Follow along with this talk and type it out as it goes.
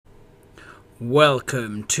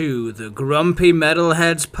Welcome to the Grumpy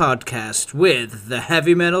Metalheads podcast with the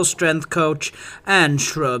heavy metal strength coach and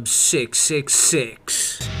Shrub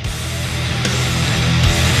 666.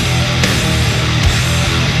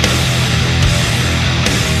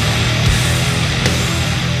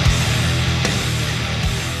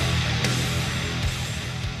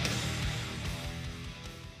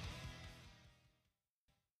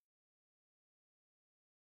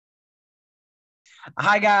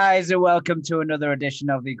 Hi guys, and welcome to another edition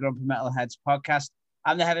of the Grumpy Metalheads podcast.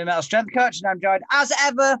 I'm the heavy metal strength coach, and I'm joined as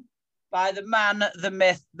ever by the man, the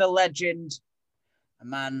myth, the legend, a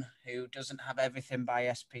man who doesn't have everything by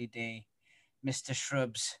SPD, Mr.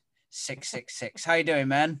 Shrubs 666. How you doing,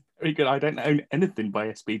 man? Very good. I don't own anything by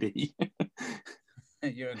SPD.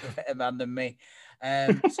 You're a better man than me.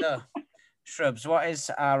 So, Shrubs, what is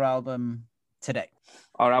our album today?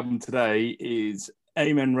 Our album today is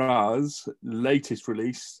Amenra's latest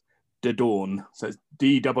release, De Doorn. So it's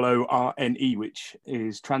Doorne, which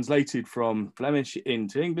is translated from Flemish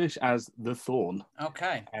into English as The Thorn.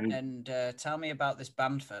 Okay. And tell me about this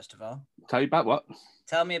band, first of all. Tell you about what?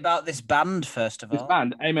 Tell me about this band, first of all. This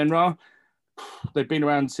band, Amenra, they've been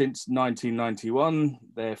around since 1991.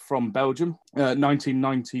 They're from Belgium.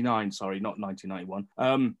 1999, sorry, not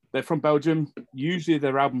 1991. They're from Belgium. Usually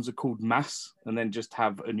their albums are called Mass and then just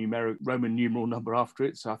have a Roman numeral number after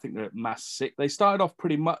it. So I think they're at Mass 6. They started off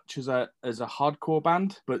pretty much as a hardcore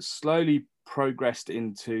band, but slowly progressed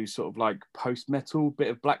into sort of like post-metal, bit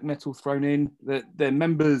of black metal thrown in. They're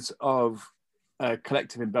members of a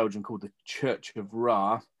collective in Belgium called the Church of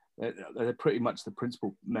Ra. They're pretty much the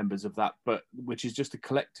principal members of that, but which is just a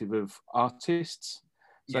collective of artists.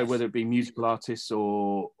 So yes. Whether it be musical artists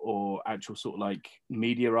or actual sort of like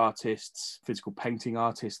media artists, physical painting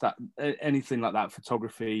artists, that anything like that,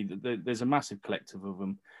 photography, there's a massive collective of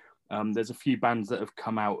them. There's a few bands that have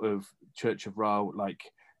come out of Church of Ra, like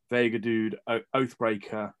Vega Dude,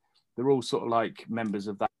 Oathbreaker. They're all sort of like members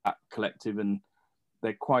of that collective, and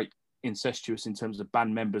they're quite incestuous in terms of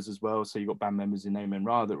band members as well. So you've got band members in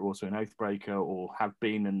Amenra that are also in Oathbreaker or have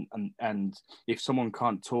been, and if someone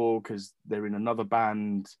can't tour because they're in another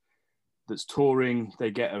band that's touring, they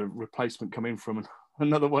get a replacement coming from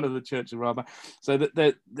another one of the Church of Ra. So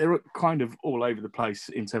that they're kind of all over the place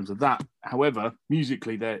in terms of that. However,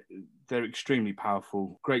 musically they're extremely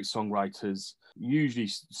powerful, great songwriters, usually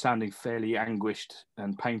sounding fairly anguished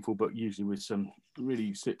and painful, but usually with some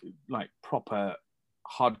really like proper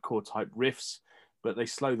hardcore type riffs, but they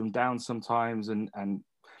slow them down sometimes, and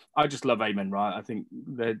I just love Amenra. I think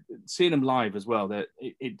they're seeing them live as well.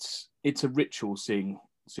 It's a ritual seeing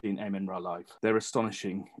Amenra live. They're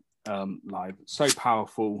astonishing live, so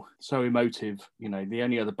powerful, so emotive. You know, the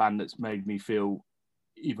only other band that's made me feel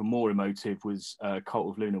even more emotive was Cult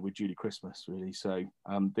of Luna with Judy Christmas, really. So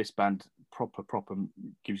this band proper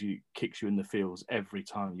kicks you in the feels every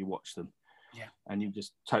time you watch them. Yeah, and you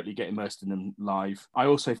just totally get immersed in them live. I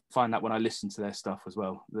also find that when I listen to their stuff as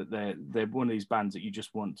well, that they're one of these bands that you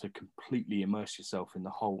just want to completely immerse yourself in the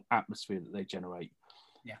whole atmosphere that they generate.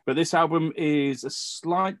 Yeah. But this album is a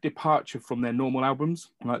slight departure from their normal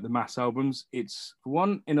albums, like the Mass albums. It's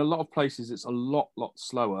one, in a lot of places, it's a lot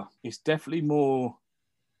slower. It's definitely more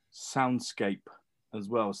soundscape as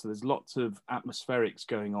well. So there's lots of atmospherics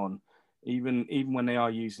going on. Even when they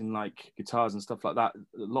are using like guitars and stuff like that, a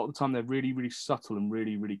lot of the time they're really subtle and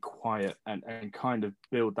really quiet and kind of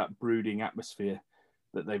build that brooding atmosphere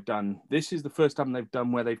that they've done. This is the first album they've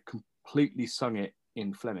done where they've completely sung it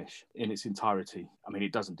in Flemish in its entirety. I mean,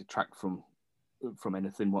 it doesn't detract from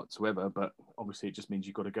anything whatsoever, but obviously it just means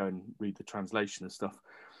you've got to go and read the translation and stuff.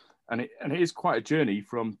 And it is quite a journey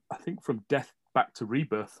from death back to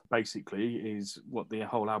rebirth, basically, is what the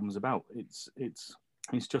whole album's about.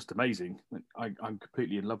 It's just amazing. I'm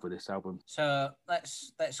completely in love with this album. So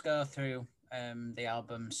let's go through the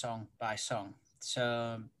album song by song.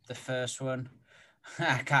 So the first one,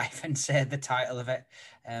 I can't even say the title of it,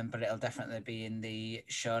 but it'll definitely be in the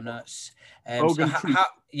show notes. How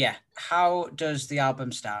does the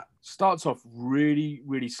album start? Starts off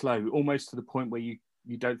really slow, almost to the point where you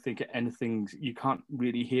don't think anything, you can't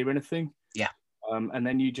really hear anything. Yeah. And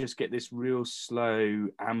then you just get this real slow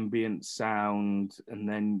ambient sound, and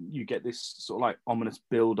then you get this sort of like ominous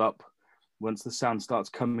build up once the sound starts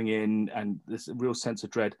coming in, and this real sense of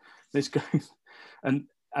dread. This goes, and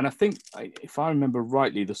I think, if I remember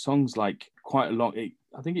rightly, the song's like quite a long.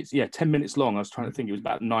 I think it's 10 minutes long. I was trying to think it was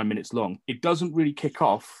about 9 minutes long. It doesn't really kick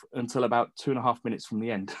off until about 2.5 minutes from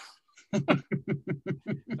the end.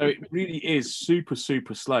 So it really is super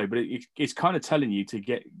slow, but it's kind of telling you to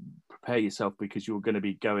get prepare yourself because you're going to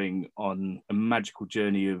be going on a magical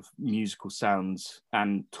journey of musical sounds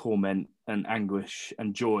and torment and anguish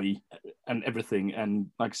and joy and everything. And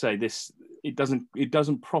like I say, it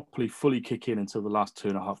doesn't properly fully kick in until the last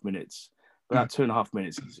 2.5 minutes. But that 2.5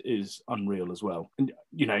 minutes is unreal as well. And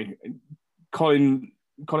Colin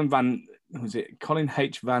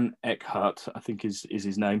H. Van Eckhart, I think is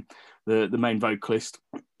his name, the main vocalist,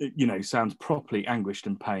 sounds properly anguished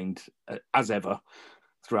and pained as ever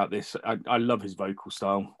throughout this. I love his vocal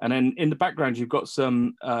style. And then in the background, you've got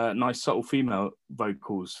some nice subtle female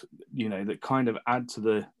vocals, that kind of add to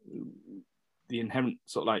the inherent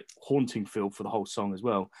sort of like haunting feel for the whole song as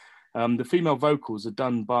well. The female vocals are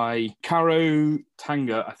done by Caro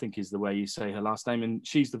Tanga, I think is the way you say her last name, and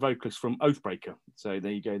she's the vocalist from Oathbreaker. So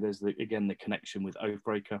there you go. There's the connection with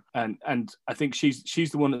Oathbreaker, and I think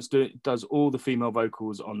she's the one that does all the female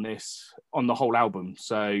vocals on the whole album.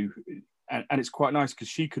 So and it's quite nice because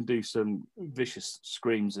she can do some vicious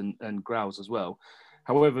screams and growls as well.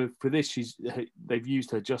 However, for this, they've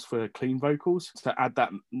used her just for her clean vocals to add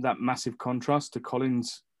that massive contrast to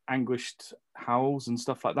Colin's anguished howls and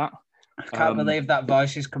stuff like that. I can't believe that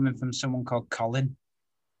voice is coming from someone called Colin.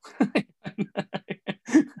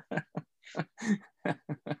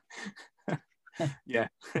 Yeah,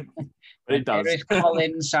 but it does. Here is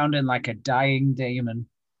Colin sounding like a dying demon.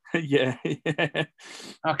 Yeah.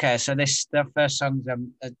 Okay, so the first song's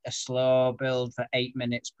a slow build for 8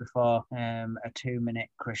 minutes before a 2-minute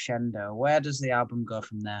crescendo. Where does the album go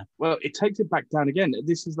from there? Well, it takes it back down again.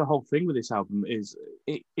 This is the whole thing with this album is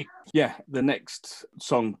the next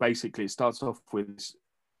song basically it starts off with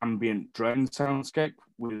ambient drone soundscape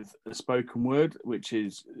with a spoken word, which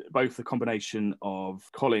is both the combination of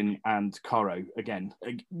Colin and Caro again,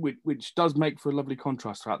 which does make for a lovely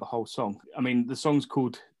contrast throughout the whole song. I mean, the song's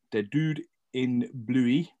called De Doorn in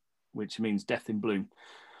Bluey, which means death in bloom.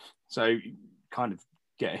 So you kind of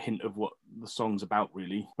get a hint of what the song's about,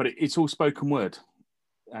 really. But it's all spoken word.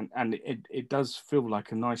 And it does feel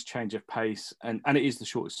like a nice change of pace. And it is the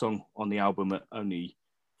shortest song on the album at only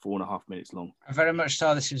 4.5 minutes long. I very much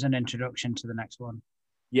saw this as an introduction to the next one.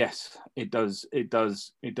 Yes, it does. It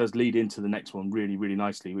does lead into the next one really, really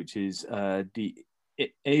nicely, which is the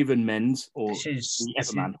Evenmens or the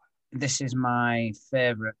Everman. This is my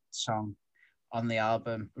favourite song on the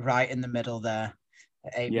album, right in the middle there,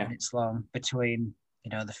 at 8 minutes long, between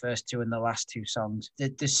the first two and the last two songs.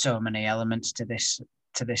 There's so many elements to this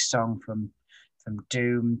song, from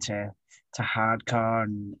doom to hardcore,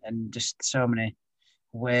 and just so many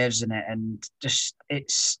waves in it, and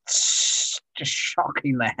it's just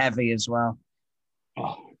shockingly heavy as well.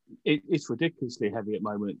 Oh, it's ridiculously heavy at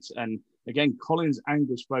moments, and again, Colin's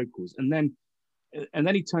anguished vocals, and then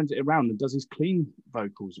he turns it around and does his clean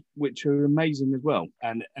vocals, which are amazing as well.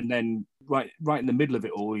 And then right in the middle of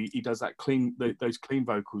it all, he does those clean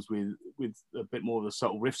vocals with a bit more of the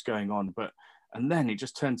subtle riffs going on. And then it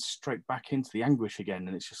just turns straight back into the anguish again.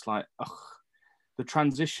 And it's just like, the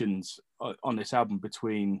transitions on this album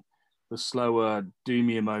between the slower,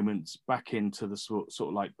 doomier moments back into the sort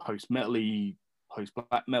of like post-metal-y,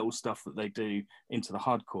 post-black metal stuff that they do into the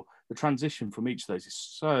hardcore. The transition from each of those is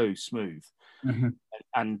so smooth. Mm-hmm.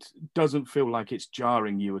 And doesn't feel like it's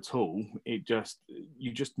jarring you at all. You just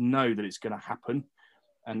know that it's going to happen,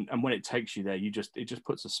 and when it takes you there, it just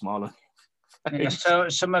puts a smile on your face. So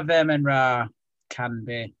some of Amenra can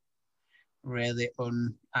be really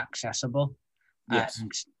unaccessible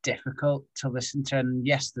and difficult to listen to. And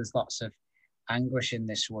yes, there's lots of anguish in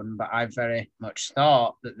this one, but I very much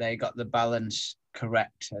thought that they got the balance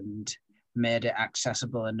correct and made it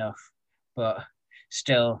accessible enough, but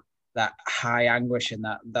still that high anguish and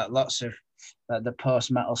that lots of the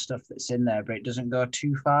post-metal stuff that's in there, but it doesn't go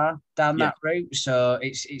too far down that route. So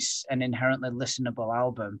it's an inherently listenable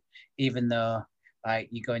album, even though like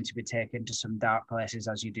you're going to be taken to some dark places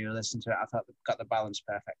as you do listen to it. I thought they've got the balance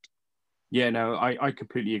perfect. Yeah, no, I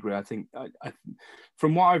completely agree. I think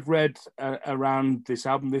from what I've read around this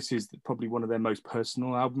album, this is probably one of their most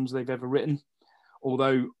personal albums they've ever written.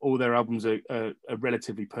 Although all their albums are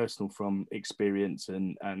relatively personal from experience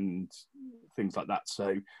and things like that.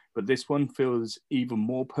 So, but this one feels even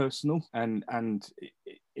more personal, and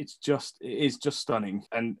it is just stunning.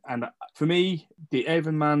 And for me, the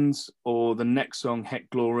Evenmans or the next song, Het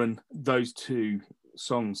Gloren, those two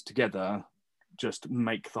songs together just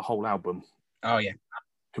make the whole album. Oh yeah,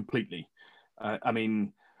 completely. I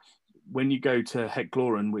mean, when you go to Het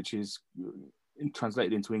Gloren, which is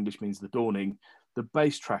translated into English means the dawning, the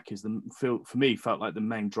bass track for me felt like the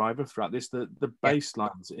main driver throughout this. The bass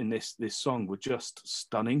lines in this song were just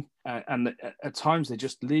stunning, and at times they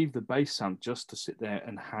just leave the bass sound just to sit there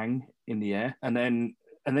and hang in the air, and then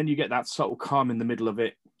and then you get that subtle calm in the middle of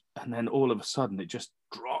it, and then all of a sudden it just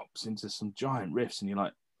drops into some giant riffs, and you're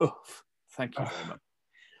like, oh, thank you very much.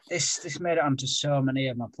 This made it onto so many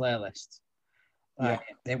of my playlists. Yeah.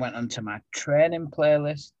 They went onto my training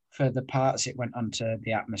playlist. For the parts, it went onto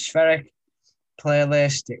the atmospheric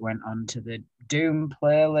playlist. It went onto the doom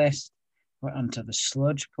playlist. Went onto the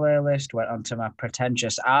sludge playlist. Went onto my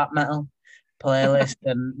pretentious art metal playlist.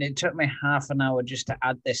 And it took me half an hour just to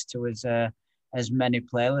add this to as many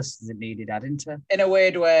playlists as it needed adding to. In a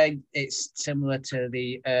weird way, it's similar to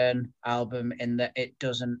the Earn album in that it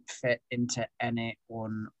doesn't fit into any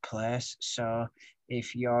one place. So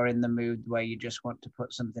if you're in the mood where you just want to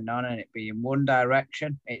put something on and it be in one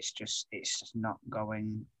direction, it's just not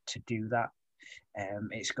going to do that.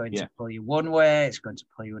 It's going to pull you one way, it's going to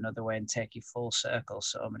pull you another way and take you full circle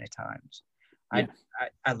so many times. I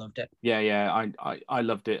loved it. I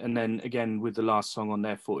loved it. And then again with the last song on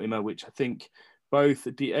there, For Immer, which I think both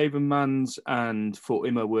the Evenmans and For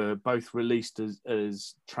Immer were both released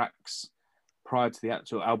as tracks prior to the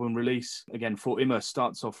actual album release. Again, For Immer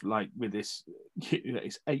starts off like with this,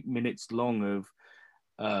 it's 8 minutes long of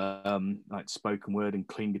like spoken word and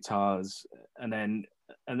clean guitars, and then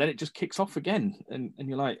it just kicks off again, and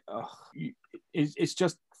you're like, oh, it's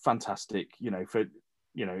just fantastic,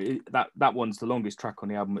 that one's the longest track on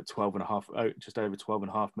the album at 12 and a half, just over 12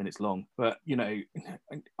 and a half minutes long. But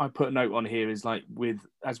I put a note on here is like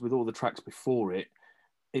as with all the tracks before it,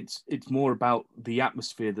 it's more about the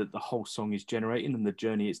atmosphere that the whole song is generating and the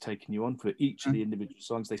journey it's taking you on. For each of the individual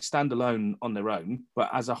songs, they stand alone on their own, but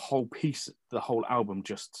as a whole piece, the whole album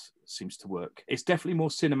just seems to work. It's definitely more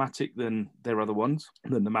cinematic than their other ones,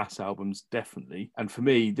 than the Mass albums, definitely. And for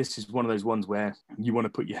me, this is one of those ones where you want to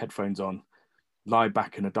put your headphones on, lie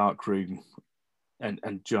back in a dark room, and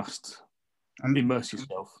just immerse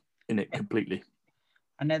yourself in it completely.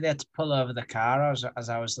 I know they had to pull over the car as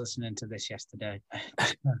I was listening to this yesterday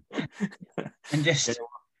and just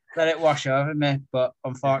let it wash over me. But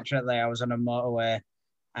unfortunately, I was on a motorway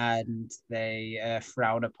and they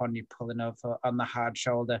frown upon you pulling over on the hard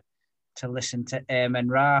shoulder to listen to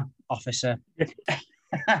Amenra, Officer. Do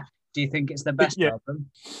you think it's the best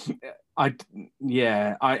album? I'm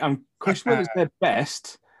questioning whether it's their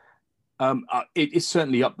best. It is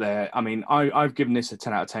certainly up there. I mean, I've given this a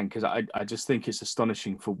 10 out of 10 because I just think it's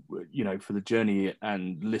astonishing for the journey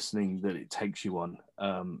and listening that it takes you on.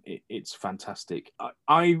 It's fantastic.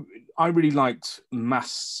 I really liked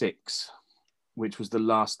Mass 6, which was the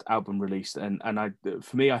last album released, and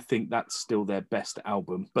for me, I think that's still their best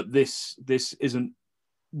album. But this isn't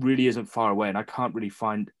far away, and I can't really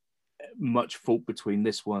find much fault between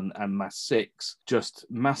this one and Mass 6. Just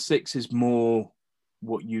Mass 6 is more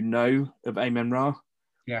what you know of Amenra,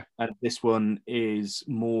 and this one is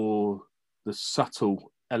more the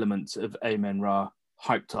subtle elements of Amenra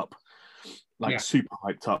hyped up, super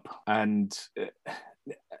hyped up, and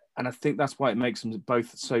I think that's why it makes them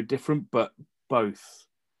both so different, but both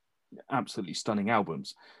absolutely stunning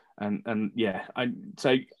albums. And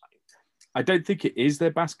I don't think it is their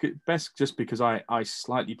best just because I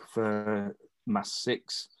slightly prefer Mass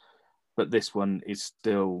 6. But this one is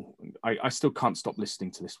still, I still can't stop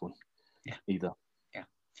listening to this one either. Yeah.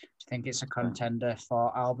 I think it's a contender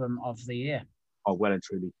for album of the year. Oh, well and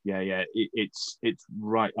truly. Yeah. It's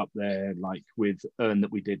right up there, like with Earn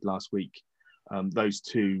that we did last week. Those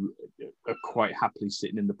two are quite happily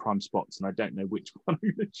sitting in the prime spots, and I don't know which one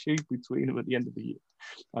I'm going to choose between them at the end of the year.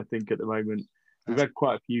 I think at the moment, we've had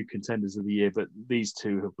quite a few contenders of the year, but these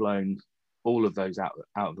two have blown all of those out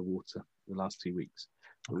of the water the last 2 weeks.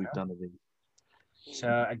 We've done of these.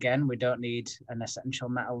 So again, we don't need an essential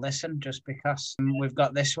metal listen just because we've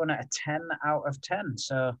got this one at a 10 out of 10.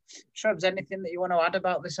 So Shrubs, anything that you want to add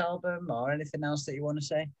about this album or anything else that you want to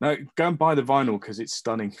say? No, go and buy the vinyl because it's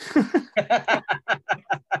stunning.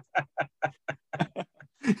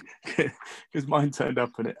 Because mine turned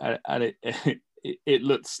up and it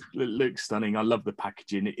looks stunning. I love the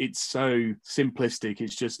packaging. It's so simplistic.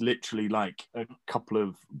 It's just literally like a couple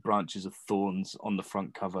of branches of thorns on the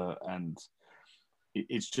front cover, and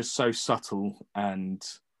it's just so subtle and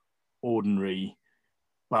ordinary,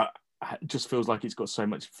 but it just feels like it's got so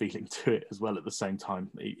much feeling to it as well at the same time.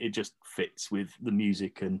 It just fits with the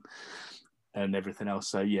music and everything else.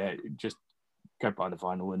 So yeah, just go buy the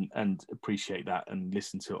vinyl and appreciate that and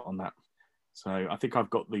listen to it on that. So I think I've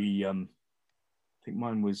got the I think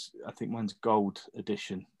mine's gold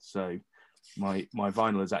edition. So my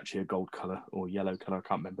vinyl is actually a gold color or yellow color. I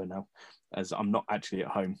can't remember now, as I'm not actually at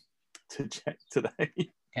home to check today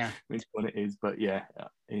which one it is. But yeah,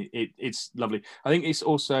 it's lovely. I think it's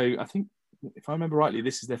also, if I remember rightly,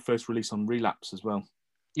 this is their first release on Relapse as well.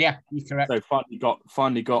 Yeah, you're correct. So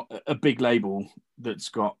finally got a big label that's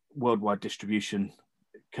got worldwide distribution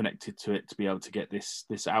connected to it to be able to get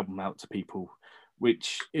this album out to people,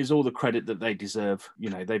 which is all the credit that they deserve. You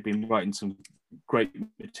know, they've been writing some great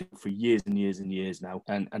material for years and years and years now,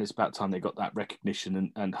 and it's about time they got that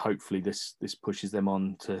recognition, and hopefully this pushes them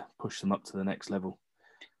on to push them up to the next level.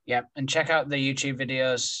 Yeah, and check out the YouTube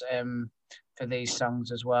videos for these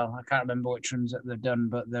songs as well. I can't remember which ones that they've done,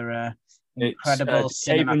 but they're incredible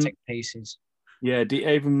cinematic pieces. Yeah, Die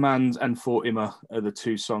Evenmans and For Immer are the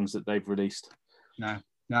two songs that they've released. No,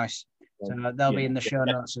 nice. So they'll be in the show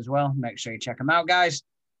notes as well. Make sure you check them out, guys.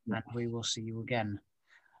 And we will see you again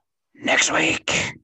next week.